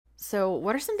So,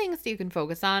 what are some things that you can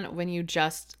focus on when you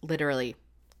just literally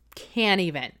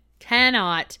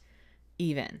cannot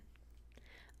even?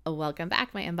 Welcome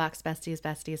back, my inbox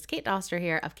besties. Kate Doster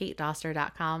here of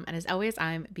katedoster.com. And as always,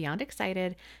 I'm beyond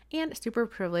excited and super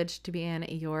privileged to be in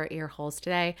your ear holes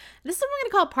today. This is what we're going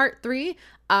to call part 3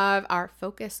 of our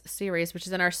focus series, which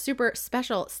is in our super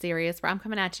special series where I'm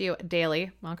coming at you daily.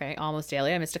 Okay, almost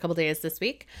daily. I missed a couple days this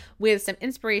week with some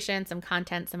inspiration, some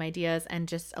content, some ideas, and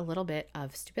just a little bit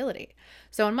of stability.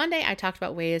 So on Monday, I talked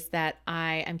about ways that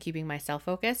I am keeping myself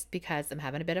focused because I'm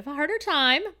having a bit of a harder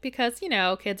time because,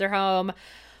 kids are home.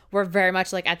 We're very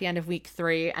much like at the end of week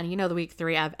 3, and the week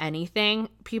 3 of anything,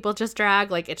 people just drag.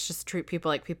 Like, it's just treat people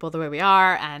like people the way we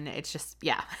are, and it's just,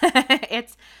 yeah.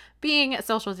 It's being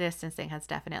social distancing has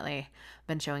definitely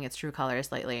been showing its true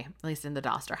colors lately, at least in the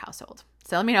Doster household.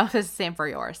 So let me know if it's the same for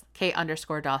yours.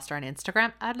 Kate_Doster on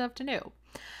Instagram. I'd love to know.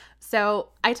 So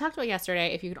I talked about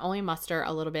yesterday, if you could only muster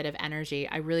a little bit of energy,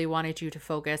 I really wanted you to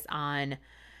focus on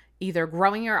either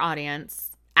growing your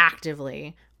audience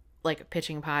actively, like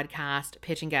pitching a podcast,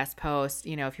 pitching guest posts.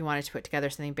 If you wanted to put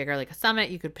together something bigger like a summit,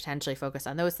 you could potentially focus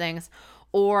on those things,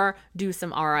 or do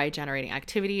some ROI generating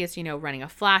activities, running a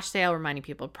flash sale, reminding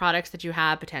people of products that you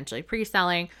have, potentially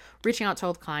pre-selling, reaching out to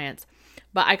old clients.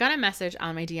 But I got a message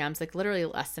on my DMs like literally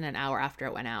less than an hour after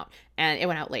it went out, and it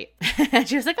went out late. And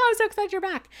she was like, "Oh, I'm so excited you're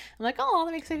back." I'm like, "Oh,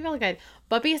 that makes me feel good."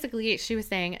 But basically she was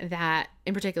saying that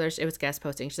in particular, it was guest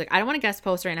posting. She's like, "I don't want to guest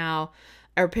post right now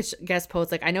or pitch guest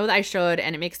posts. Like, I know that I should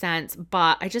and it makes sense,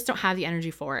 but I just don't have the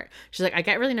energy for it." She's like, "I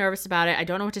get really nervous about it. I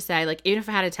don't know what to say. Like, even if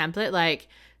I had a template, like,"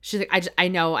 she's like, I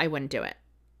know I wouldn't do it.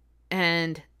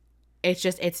 And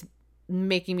it's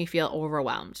making me feel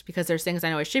overwhelmed because there's things I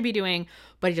know I should be doing,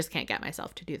 but I just can't get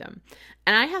myself to do them.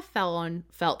 And I have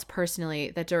felt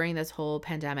personally that during this whole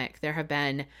pandemic, there have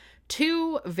been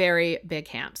 2 very big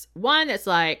camps. One that's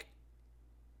like,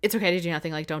 it's okay to do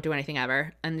nothing, like don't do anything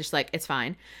ever, and just like, it's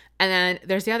fine. And then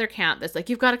there's the other camp that's like,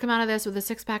 you've got to come out of this with a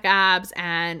 6-pack abs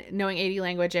and knowing 80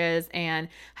 languages and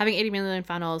having 80 million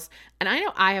funnels. And I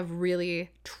know I have really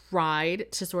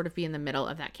tried to sort of be in the middle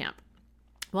of that camp.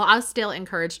 Well, I'll still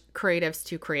encourage creatives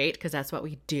to create because that's what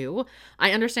we do.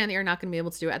 I understand that you're not going to be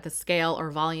able to do it at the scale or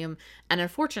volume and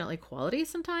unfortunately quality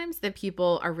sometimes that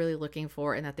people are really looking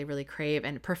for and that they really crave.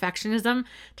 And perfectionism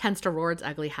tends to roar its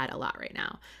ugly head a lot right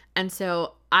now. And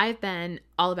so I've been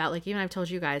all about, like, even I've told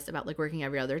you guys about like working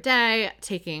every other day,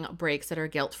 taking breaks that are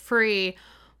guilt-free.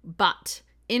 But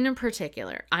in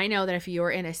particular, I know that if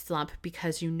you're in a slump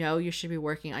because you should be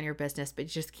working on your business, but you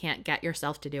just can't get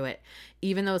yourself to do it,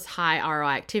 even those high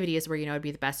ROI activities where it'd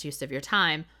be the best use of your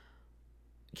time,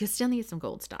 you still need some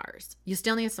gold stars. You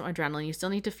still need some adrenaline. You still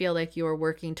need to feel like you're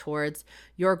working towards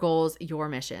your goals, your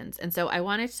missions. And so I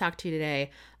wanted to talk to you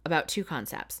today about 2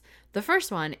 concepts. The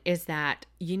first one is that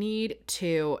you need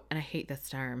to, and I hate this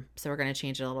term, so we're going to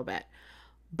change it a little bit,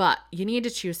 but you need to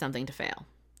choose something to fail.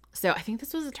 So I think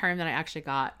this was a term that I actually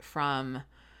got from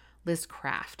Liz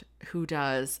Craft, who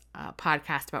does a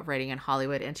podcast about writing in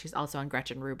Hollywood. And she's also on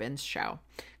Gretchen Rubin's show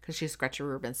because she's Gretchen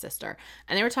Rubin's sister.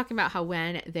 And they were talking about how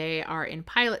when they are in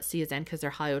pilot season, because they're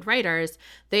Hollywood writers,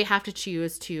 they have to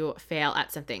choose to fail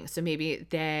at something. So maybe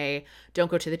they don't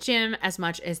go to the gym as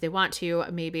much as they want to.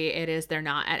 Maybe it is they're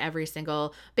not at every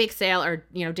single bake sale or,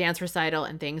 dance recital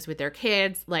and things with their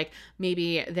kids. Like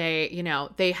maybe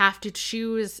they have to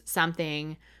choose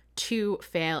something to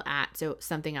fail at so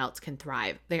something else can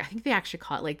thrive. I think they actually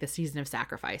call it like the season of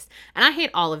sacrifice. And I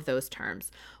hate all of those terms.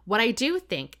 What I do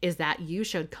think is that you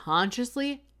should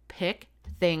consciously pick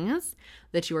things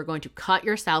that you are going to cut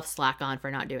yourself slack on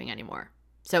for not doing anymore.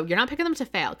 So you're not picking them to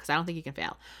fail because I don't think you can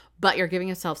fail, but you're giving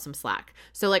yourself some slack.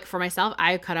 So like for myself,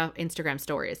 I cut off Instagram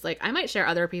stories. Like I might share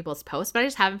other people's posts, but I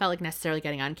just haven't felt like necessarily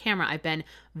getting on camera. I've been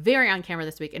very on camera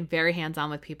this week and very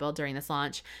hands-on with people during this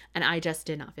launch. And I just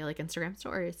did not feel like Instagram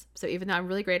stories. So even though I'm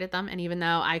really great at them, and even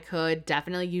though I could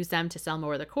definitely use them to sell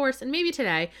more of the course, and maybe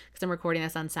today, because I'm recording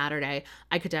this on Saturday,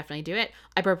 I could definitely do it.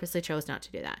 I purposely chose not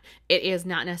to do that. It is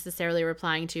not necessarily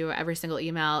replying to every single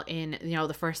email in,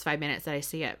 the first 5 minutes that I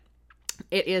see it.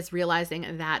 It is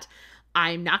realizing that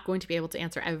I'm not going to be able to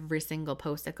answer every single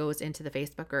post that goes into the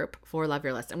Facebook group for Love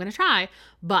Your List. I'm going to try,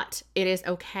 but it is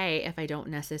okay if I don't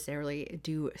necessarily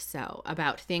do so,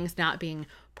 about things not being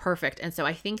perfect. And so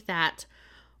I think that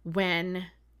when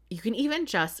you can even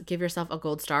just give yourself a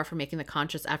gold star for making the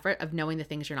conscious effort of knowing the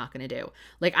things you're not going to do.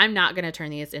 Like I'm not going to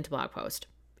turn these into blog posts.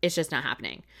 It's just not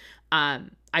happening.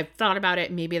 I've thought about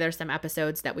it. Maybe there's some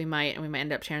episodes that we might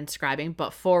end up transcribing,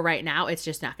 but for right now, it's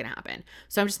just not going to happen.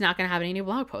 So I'm just not going to have any new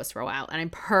blog posts for a while. And I'm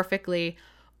perfectly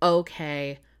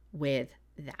okay with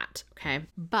that. Okay.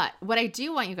 But what I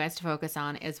do want you guys to focus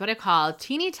on is what I call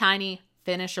teeny tiny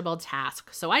finishable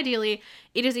task. So ideally,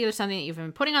 it is either something that you've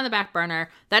been putting on the back burner.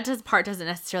 That part doesn't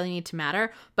necessarily need to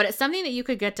matter, but it's something that you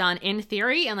could get done in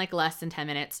theory in like less than 10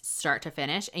 minutes, start to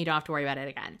finish, and you don't have to worry about it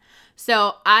again.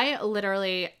 So I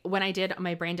literally, when I did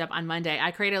my brain dump on Monday,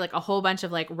 I created like a whole bunch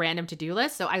of like random to-do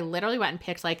lists. So I literally went and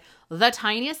picked like the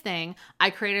tiniest thing.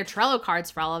 I created Trello cards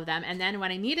for all of them. And then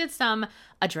when I needed some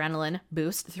adrenaline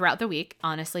boost throughout the week,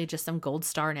 honestly, just some gold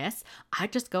starness,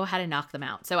 I'd just go ahead and knock them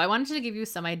out. So I wanted to give you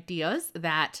some ideas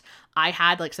that I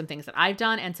had, like some things that I've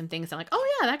done and some things I'm like,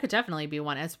 oh yeah, that could definitely be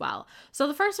one as well. So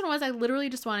the first one was I literally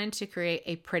just wanted to create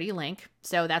a pretty link.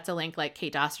 So that's a link like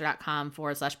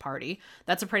katedoster.com/party.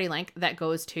 That's a pretty link that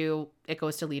goes to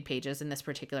lead pages in this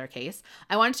particular case.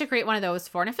 I wanted to create one of those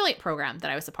for an affiliate program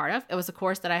that I was a part of. It was a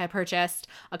course that I had purchased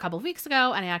a couple of weeks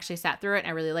ago, and I actually sat through it and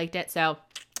I really liked it. So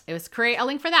it was create a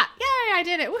link for that. Yay, I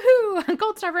did it. Woohoo.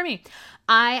 Gold star for me.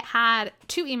 I had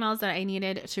 2 emails that I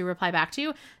needed to reply back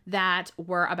to that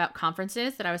were about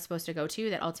conferences that I was supposed to go to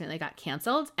that ultimately got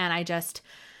canceled. And I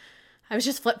was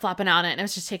just flip-flopping on it, and it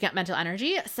was just taking up mental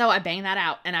energy. So I banged that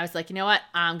out, and I was like, you know what?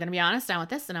 I'm going to be honest. I want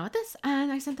this, and I want this.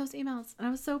 And I sent those emails, and I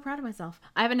was so proud of myself.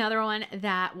 I have another one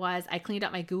that was I cleaned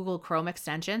up my Google Chrome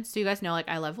extension. So you guys know, like,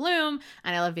 I love Loom,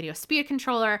 and I love Video Speed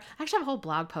Controller. I actually have a whole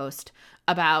blog post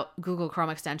about Google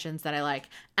Chrome extensions that I like.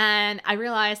 And I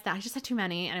realized that I just had too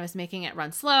many, and I was making it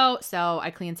run slow. So I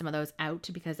cleaned some of those out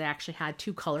because I actually had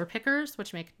 2 color pickers,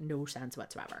 which make no sense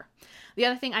whatsoever. The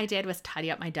other thing I did was tidy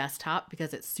up my desktop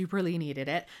because it superly needed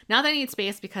it. Not that I need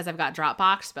space because I've got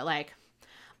Dropbox, but like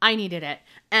I needed it.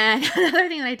 And another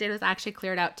thing that I did was actually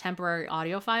cleared out temporary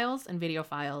audio files and video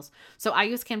files. So I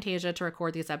use Camtasia to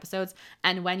record these episodes.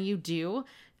 And when you do,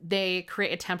 they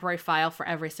create a temporary file for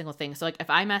every single thing. So like if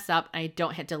I mess up, I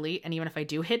don't hit delete. And even if I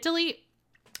do hit delete,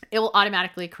 it will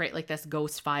automatically create like this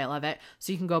ghost file of it.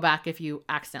 So you can go back if you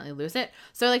accidentally lose it.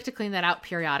 So I like to clean that out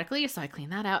periodically. So I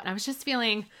cleaned that out, and I was just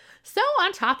feeling so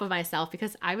on top of myself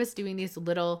because I was doing these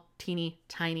little teeny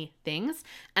tiny things.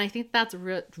 And I think that's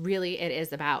really it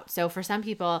is about. So for some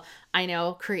people, I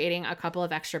know creating a couple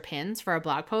of extra pins for a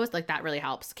blog post, like that really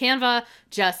helps. Canva,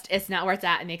 it's not where it's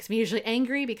at. It makes me usually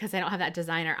angry because I don't have that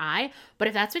designer eye. But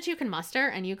if that's what you can muster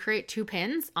and you create 2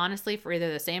 pins, honestly, for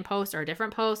either the same post or a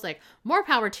different post, like more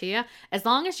power to you, as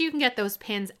long as you can get those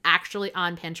pins actually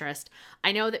on Pinterest.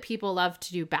 I know that people love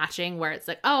to do batching where it's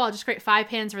like, oh, I'll just create 5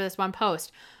 pins for this one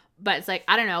post. But it's like,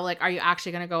 I don't know, like, are you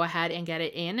actually going to go ahead and get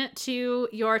it into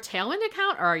your Tailwind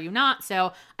account, or are you not?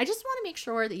 So I just want to make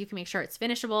sure that you can make sure it's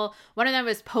finishable. One of them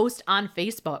is post on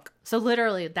Facebook. So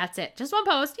literally that's it. Just one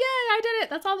post. Yay, I did it.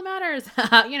 That's all that matters.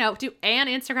 Do an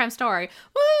Instagram story.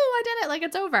 Woo, I did it. Like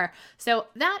it's over. So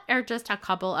that are just a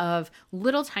couple of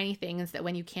little tiny things that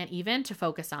when you can't even to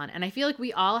focus on. And I feel like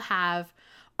we all have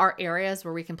are areas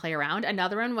where we can play around.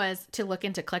 Another one was to look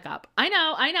into ClickUp. I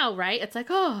know, right? It's like,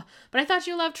 oh, but I thought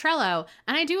you loved Trello.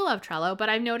 And I do love Trello, but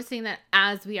I'm noticing that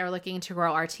as we are looking to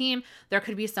grow our team, there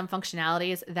could be some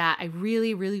functionalities that I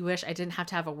really, really wish I didn't have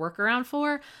to have a workaround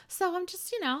for. So I'm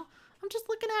just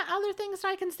looking at other things that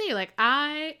I can see. Like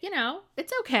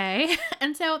it's okay.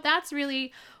 And so that's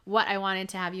really what I wanted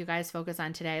to have you guys focus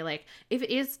on today. Like if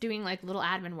it is doing like little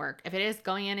admin work, if it is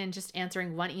going in and just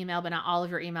answering one email, but not all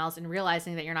of your emails and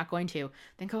realizing that you're not going to,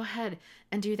 then go ahead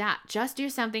and do that. Just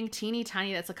do something teeny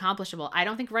tiny that's accomplishable. I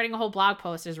don't think writing a whole blog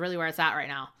post is really where it's at right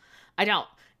now. I don't.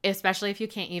 Especially if you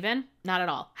can't even, not at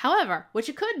all. However, what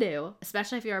you could do,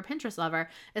 especially if you're a Pinterest lover,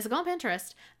 is go on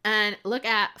Pinterest and look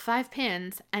at 5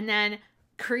 pins and then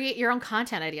create your own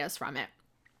content ideas from it.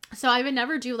 So I would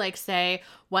never do like, say,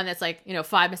 one that's like,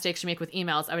 5 mistakes you make with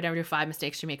emails. I would never do 5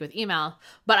 mistakes you make with email.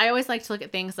 But I always like to look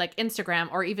at things like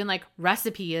Instagram or even like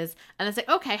recipes. And it's like,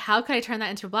 okay, how could I turn that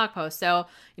into a blog post? So,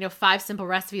 5 simple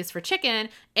recipes for chicken.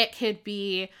 It could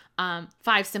be 5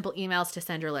 simple emails to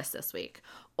send your list this week.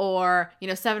 Or,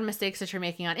 7 mistakes that you're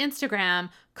making on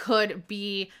Instagram could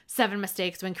be 7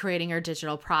 mistakes when creating your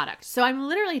digital product. So I'm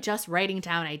literally just writing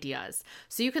down ideas.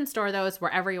 So you can store those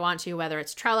wherever you want to, whether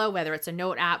it's Trello, whether it's a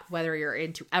note app, whether you're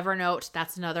into Evernote.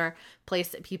 That's another place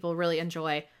that people really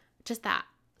enjoy. Just that.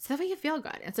 So that way you feel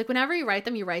good. It's like whenever you write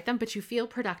them, but you feel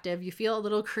productive, you feel a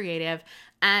little creative.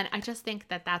 And I just think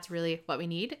that that's really what we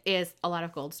need is a lot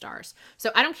of gold stars.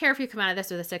 So I don't care if you come out of this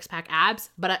with a 6-pack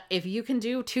abs, but if you can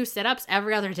do 2 sit-ups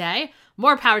every other day,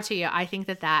 more power to you. I think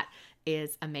that that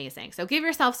is amazing. So give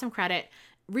yourself some credit.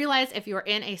 Realize if you're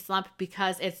in a slump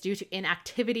because it's due to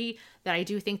inactivity, that I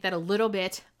do think that a little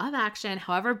bit of action,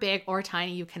 however big or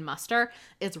tiny you can muster,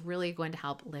 is really going to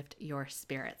help lift your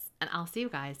spirits. And I'll see you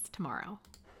guys tomorrow.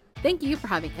 Thank you for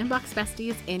having Inbox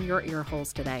Besties in your ear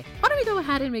holes today. Why don't we go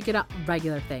ahead and make it a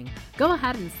regular thing? Go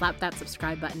ahead and slap that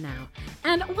subscribe button now.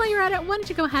 And while you're at it, why don't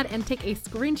you go ahead and take a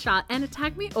screenshot and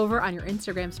tag me over on your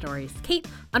Instagram stories,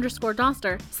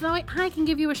 Kate_Doster, so that way I can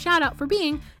give you a shout out for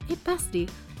being a bestie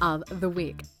of the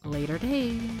week. Later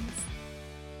days.